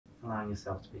allowing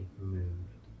yourself to be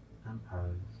moved and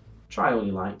posed. Try all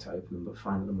you like to open them, but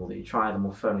find that the more that you try, the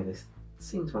more firmly they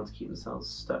seem to want to keep themselves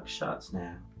stuck shut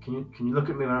now. Can you look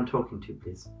at me when I'm talking to you,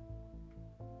 please?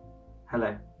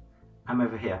 Hello, I'm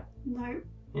over here. No.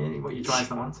 What you try is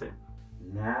not want to.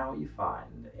 Now what you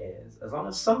find is, as long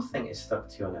as something is stuck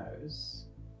to your nose,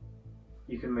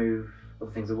 you can move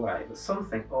other things away, but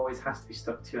something always has to be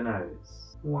stuck to your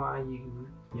nose. Why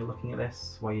you're looking at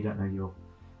this? Why you don't know your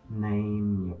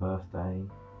name, your birthday?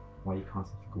 Why you can't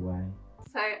look away?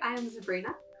 So I am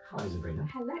Zabrina. Hi Zabrina.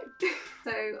 Hello.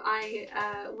 So I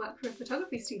work for a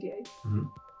photography studio. Mm-hmm.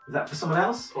 Is that for someone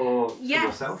else or for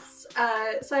yourself?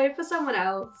 So for someone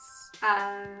else,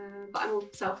 but I'm all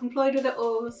self-employed with it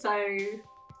all, so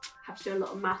have to do a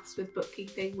lot of maths with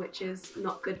bookkeeping, which is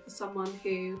not good for someone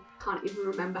who can't even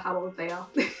remember how old they are.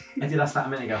 I did ask that a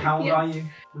minute ago. How old are you?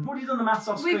 We've already done the maths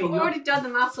off screen. We've already done the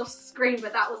maths off screen,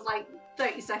 but that was like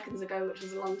 30 seconds ago, which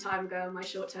was a long time ago, and my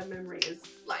short-term memory is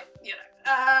like, you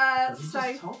know.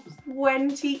 So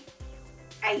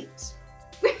 28.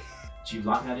 Do you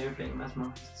like the idea of being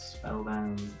mesmerised,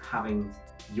 spellbound, having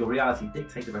your reality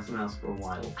dictated by someone else for a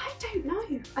while? I don't know.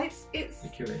 It's.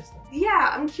 You're curious then?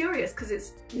 Yeah, I'm curious because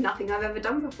it's nothing I've ever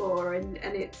done before, and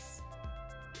it's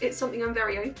something I'm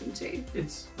very open to. I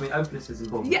mean, openness is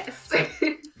important. Yes.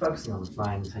 Focusing on the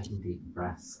flame, taking deep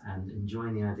breaths, and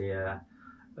enjoying the idea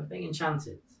of being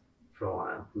enchanted for a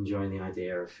while. Enjoying the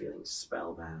idea of feeling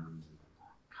spellbound,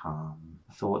 calm.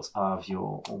 Thoughts of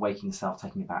your waking self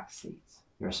taking a back seat.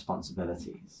 Your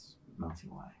responsibilities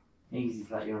melting away. Easy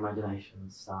to let your imagination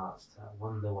start to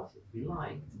wonder what it would be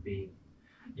like to be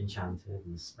enchanted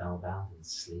and spellbound and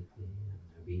sleepy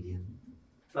and obedient.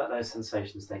 Let those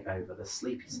sensations take over. The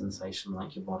sleepy sensation,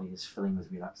 like your body is filling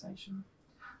with relaxation,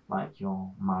 like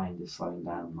your mind is slowing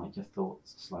down, like your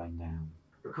thoughts are slowing down.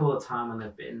 Recall a time when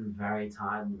they've been very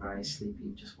tired and very sleepy,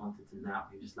 you just wanted to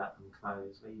nap, you just let them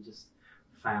close, where you just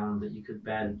found that you could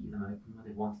barely keep them open, where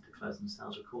they wanted to close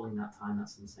themselves. Recalling that time, that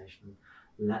sensation,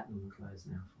 let them close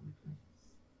now for me,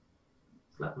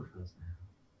 please. Let them close now.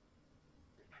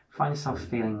 Find yourself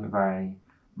feeling very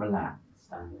relaxed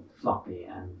and floppy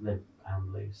and limp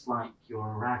and loose, like you're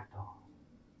a ragdoll.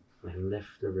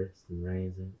 Lift the wrist and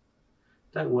raise it.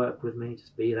 Don't work with me,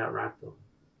 just be that ragdoll.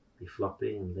 Be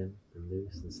floppy and limp and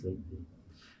loose and sleepy.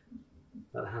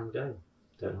 Let the hand go.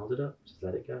 Don't hold it up, just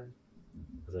let it go.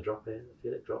 As I drop it, I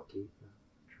feel it drop deeper,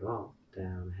 drop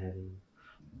down heavy.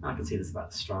 I can see there's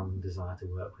that strong desire to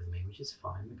work with me, which is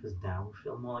fine because now we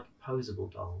feel more like a posable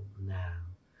doll now.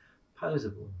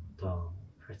 Posable doll,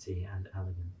 pretty and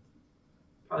elegant.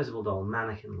 Posable doll,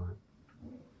 mannequin-like.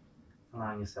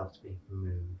 Allowing yourself to be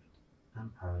moved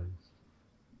and posed.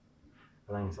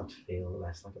 Allowing yourself to feel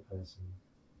less like a person.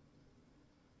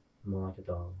 More like a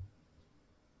doll.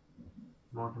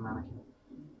 More like a mannequin.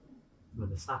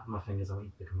 With a snap of my fingers, I want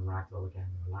you to become a ragdoll again,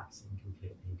 relaxing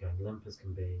completely, going limp as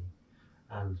can be,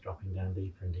 and dropping down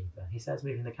deeper and deeper. He says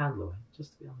moving the candle away,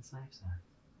 just to be on the safe side.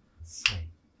 Sleep,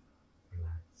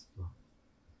 relax, flop.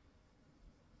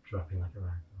 Dropping like a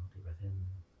ragdoll, deep breath in,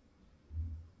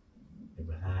 big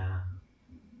breath out,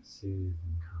 soothed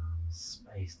and calm,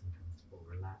 spaced and comfortable,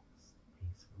 relaxed,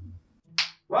 peaceful.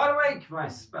 Wide awake, my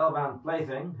spellbound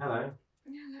plaything. Hello.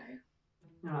 Hello.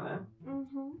 You all right there?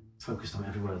 Mm-hmm. Focused on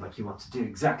every word like you want to do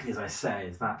exactly as I say.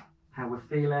 Is that how we're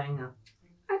feeling?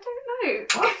 I don't know.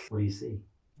 What? What do you see?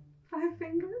 5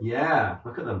 fingers? Yeah,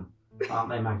 look at them. Aren't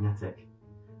they magnetic?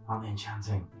 Aren't they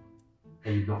enchanting?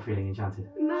 Are you not feeling enchanted?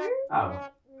 No. Oh.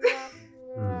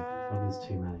 Maybe there's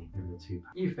too many. Maybe there's too.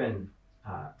 You've been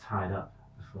tied up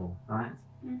before, right?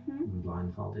 Mm-hmm. And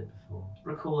blindfolded before.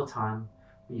 Recall a time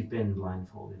when you've been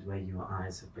blindfolded, where your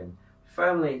eyes have been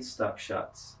firmly stuck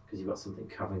shut because you've got something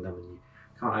covering them and you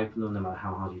can't open them no matter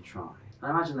how hard you try.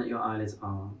 And imagine that your eyelids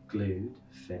are glued,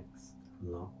 fixed,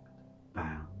 locked,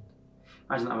 bound.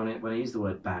 Imagine that when I use the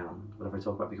word bound, whatever I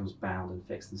talk about becomes bound and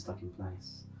fixed and stuck in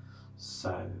place.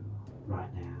 So,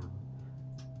 right now,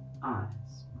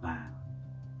 eyes bound,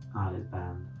 eyelids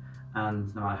bound,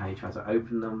 and no matter how you try to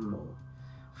open them or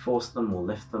force them or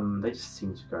lift them, they just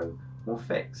seem to go more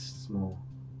fixed, more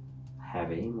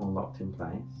heavy, more locked in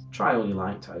place. Try all you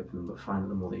like to open them, but find that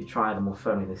the more that you try, the more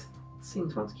firmly they seem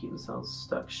to want to keep themselves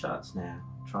stuck shut now.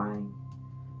 Trying,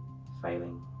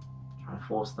 failing, trying to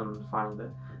force them, finding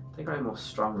that they grow more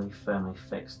strongly, firmly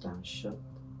fixed and shut.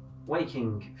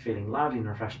 Waking, feeling loudly and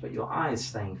refreshed, but your eyes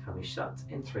staying firmly shut.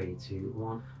 In 3, 2,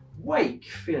 1. Wake,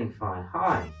 feeling fine.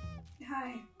 Hi.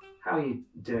 Hi. How are you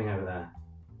doing over there?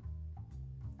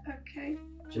 Okay.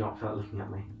 Do you not feel like looking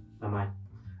at me? Am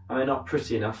I not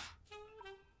pretty enough?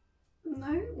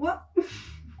 No. What?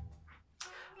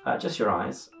 Just your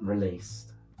eyes,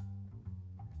 released.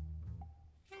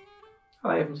 Oh,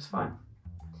 they're open just fine.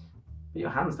 But your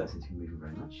hands don't seem to be moving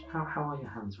very much. How are your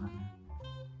hands right now?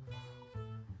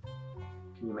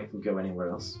 Can you make them go anywhere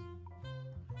else?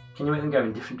 Can you make them go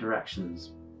in different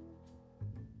directions?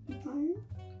 No.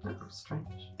 That's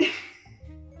strange. The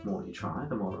more you try,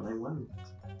 the more that they won't.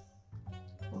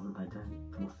 The more that they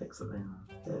don't, the more fixed that they are.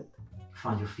 Good.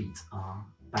 Find your feet are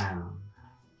bound.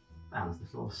 Bound as the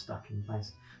floor stuck in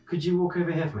place. Could you walk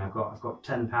over here for me? I've got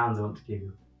 £10 I want to give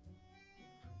you.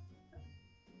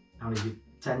 I want to give you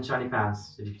 10 shiny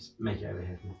pounds if you just make it over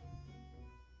here for me.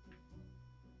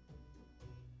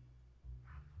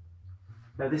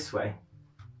 Go this way.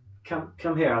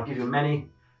 Come here, I'll give you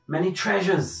many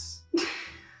treasures.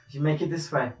 If you make it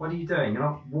this way. What are you doing? You're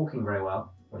not walking very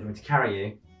well. What, do you want me to carry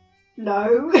you?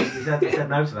 No. You said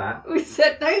no to that. We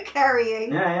said no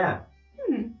carrying. Yeah.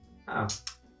 Oh.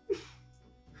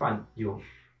 Find your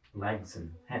legs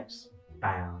and hips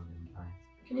bound in place.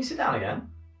 Can you sit down again?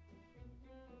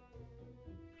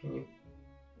 Can you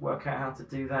work out how to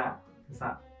do that? Is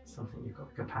that something you've got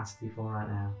the capacity for right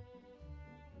now?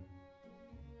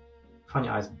 Find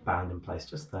your eyes bound in place,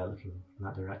 just there, looking in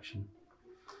that direction.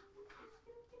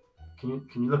 Can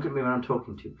you look at me when I'm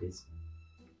talking to you, please?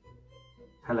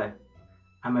 Hello,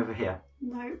 I'm over here.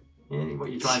 No. Yeah,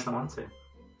 what you trying to want to?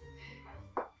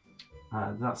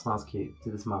 That smile's cute.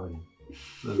 Do the smile again.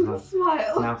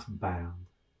 Smile. Mouth bound.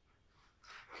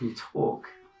 Can you talk?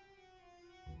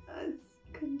 I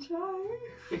can try.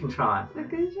 You can try. I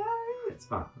can try. It's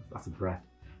fun. That's a breath.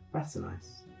 Breaths are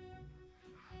nice.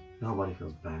 Your whole body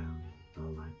feels bound,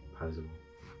 all like posable.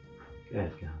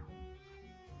 Good girl.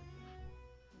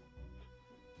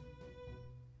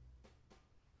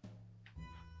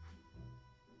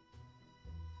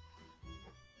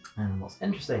 And what's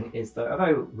interesting is that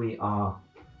although we are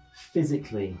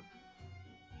physically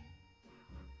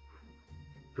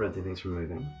preventing things from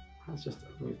moving, let's just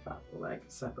move that leg,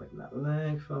 separating that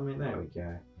leg for me. There we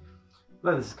go.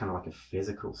 Although this is kind of like a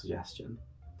physical suggestion,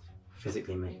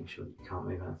 physically making sure that you can't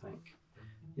move anything,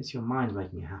 it's your mind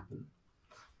making it happen.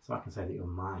 So I can say that your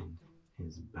mind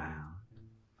is bound.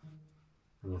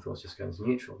 And your thoughts just go into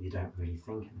neutral. You don't really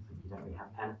think anything. You don't really have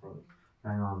anything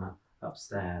going on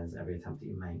upstairs every attempt that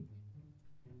you make.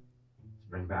 Just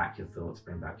bring back your thoughts,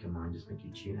 bring back your mind, just make you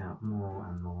tune out more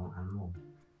and more and more.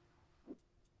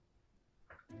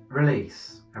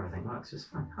 Release. Everything works just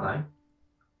fine. Hello.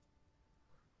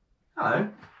 Hello.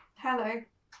 Hello.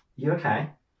 You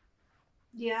okay?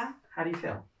 Yeah. How do you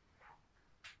feel?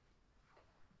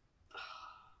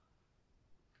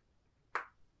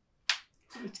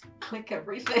 I need to click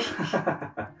everything.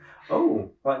 Oh,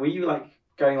 like were you like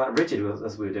going like rigid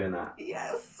as we were doing that?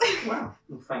 Yes. Wow.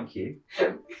 Well, thank you.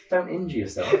 Don't injure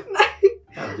yourself. No.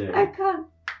 How do I can't.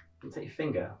 you take your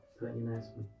finger, put it in your nose.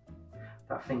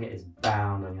 That finger is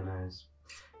bound on your nose.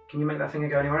 Can you make that finger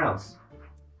go anywhere else?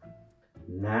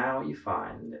 Now what you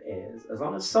find is, as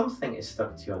long as something is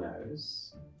stuck to your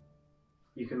nose,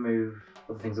 you can move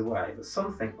other things away, but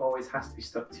something always has to be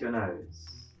stuck to your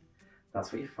nose.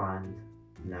 That's what you find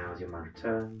now as your mind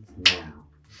returns. Now.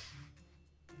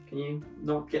 Can you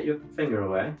not get your finger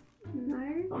away?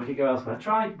 No. Or if you go elsewhere,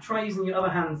 try using your other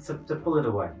hand to pull it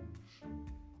away.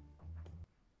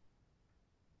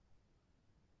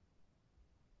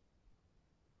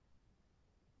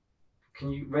 Can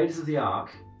you, Raiders of the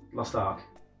Ark, Lost Ark,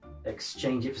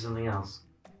 exchange it for something else?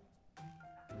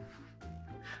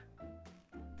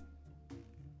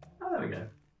 Oh, there we go.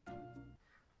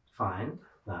 Find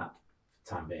that,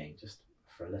 for the time being, just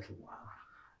for a little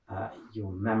while,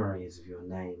 your memories of your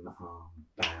name are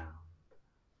bound.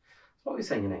 What were you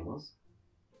saying your name was?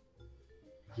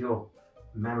 Your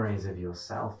memories of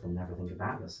yourself and everything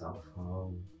about yourself are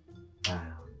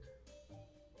bound.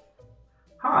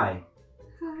 Hi.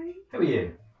 Hi. Who are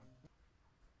you?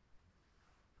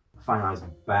 Find your eyes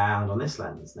bound on this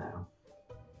lens now.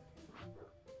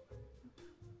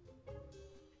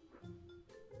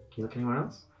 Can you look anywhere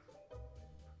else?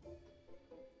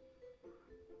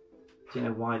 Do you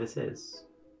know why this is?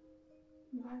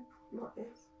 No, what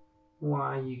is?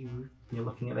 Why you're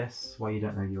looking at this? Why you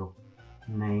don't know your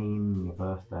name, your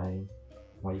birthday?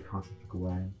 Why you can't look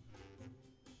away?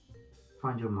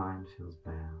 Find your mind feels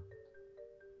bound.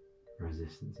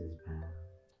 Resistance is bound.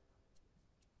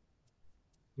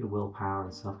 Your willpower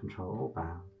and self-control are all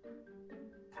bound.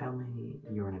 Tell me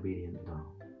you're an obedient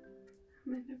doll.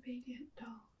 I'm an obedient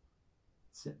doll.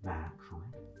 Sit back for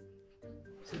me.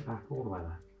 Sit back all the way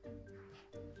back.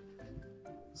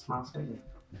 Smile sweetly.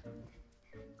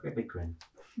 Great big grin.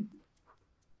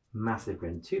 Massive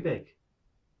grin. Too big.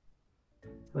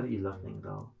 Whether you love being a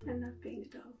doll. I love being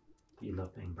a doll. But you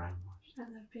love being brainwashed. I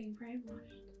love being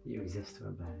brainwashed. You exist to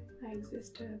obey. I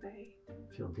exist to obey.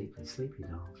 Feel deeply sleepy,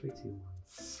 doll. 3, 2, 1.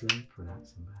 Sleep,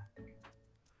 relaxing back.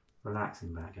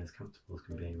 Relaxing back as comfortable as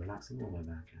can be. Relaxing all the way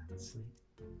back and sleep.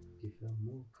 You feel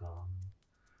more calm,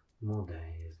 more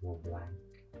dazed, more blank.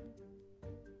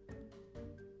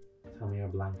 Tell me you're a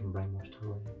blank and brainwashed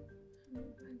toy.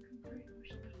 Blank and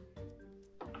brainwashed.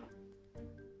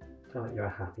 Tell me you're a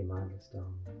happy, mindless doll.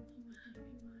 I'm a happy,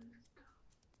 mindless doll.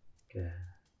 Good.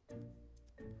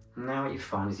 Now what you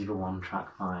find is you have a one-track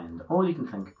mind. All you can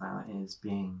think about is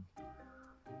being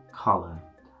collared,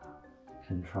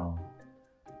 controlled,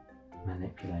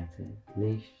 manipulated,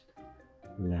 leashed,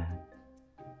 led.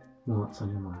 What's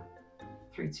on your mind?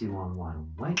 3, 2, 1, wide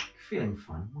awake. Feeling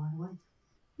fun, wide awake.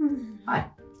 Hi.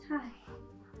 Hi.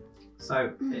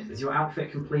 So, is your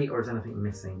outfit complete or is anything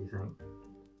missing, do you think?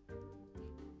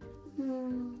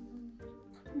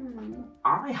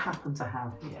 I happen to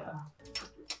have here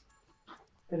a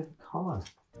bit of a collar.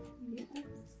 Yes.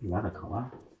 Leather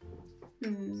collar.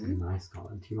 It's a nice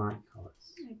collar. Do you like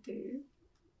collars? I do. You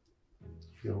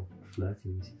feel flirty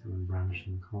when you see someone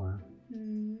brandishing a collar. Do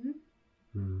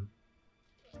you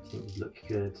think you'd look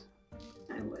good?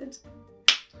 I would.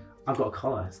 I've got a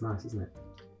collar. It's nice, isn't it?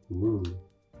 Ooh. Do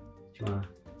you wanna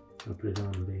put it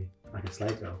on and be like a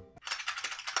slave girl?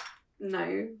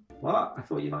 No. What? I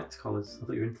thought you liked collars. I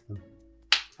thought you were into them.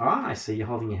 Ah, I see. You're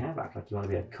holding your hair back like you want to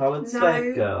be a collared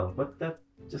slave girl. What the?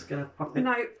 Just gonna pop it?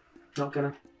 No. Not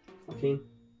gonna? Not keen?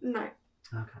 No.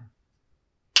 Okay.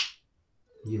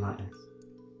 You like this?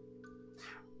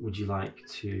 Would you like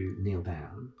to kneel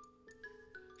down?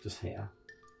 Just here.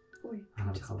 Wait, and have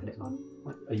a just collar put it on.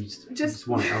 What, are you just Just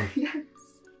want it on? Yes.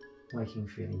 Waking,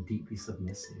 feeling deeply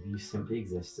submissive. You simply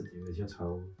exist to do as you're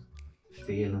told.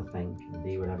 Feel and think and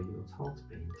be whatever you're told to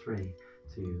be. 3,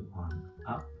 2, 1,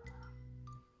 up.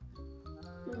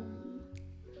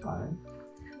 5.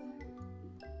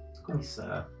 Call me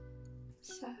sir.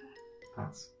 Sir.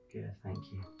 That's good,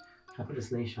 thank you. Can I put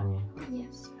this leash on you?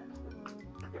 Yes, sir.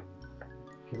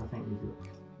 Because I think you look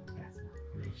better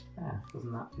leashed there.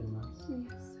 Doesn't that feel nice?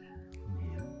 Yes, sir.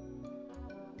 Yeah.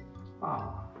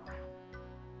 Ah.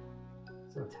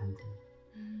 So attentive.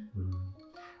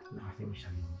 No, I think we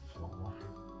should be on the floor.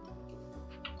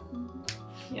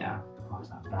 Yeah, pass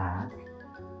that back.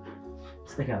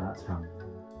 Stick out that tongue.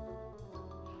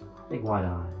 Big wide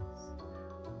eyes.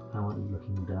 I want you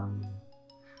looking dumb.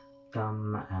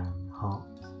 Dumb and hot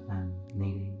and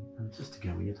needy and just to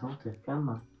go where you're told to. Come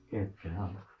on. Good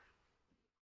girl.